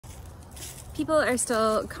people are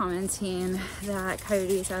still commenting that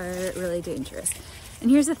coyotes are really dangerous.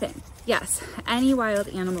 And here's the thing. Yes, any wild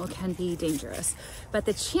animal can be dangerous, but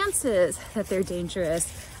the chances that they're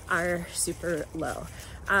dangerous are super low.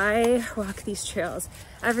 I walk these trails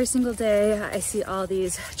every single day. I see all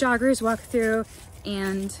these joggers walk through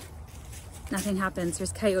and nothing happens.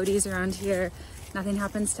 There's coyotes around here. Nothing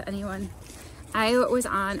happens to anyone. I was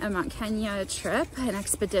on a Mount Kenya trip, an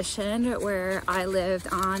expedition where I lived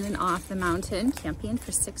on and off the mountain camping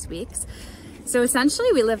for 6 weeks. So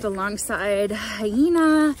essentially we lived alongside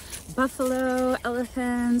hyena, buffalo,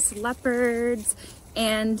 elephants, leopards,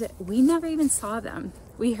 and we never even saw them.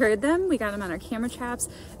 We heard them, we got them on our camera traps,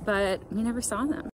 but we never saw them.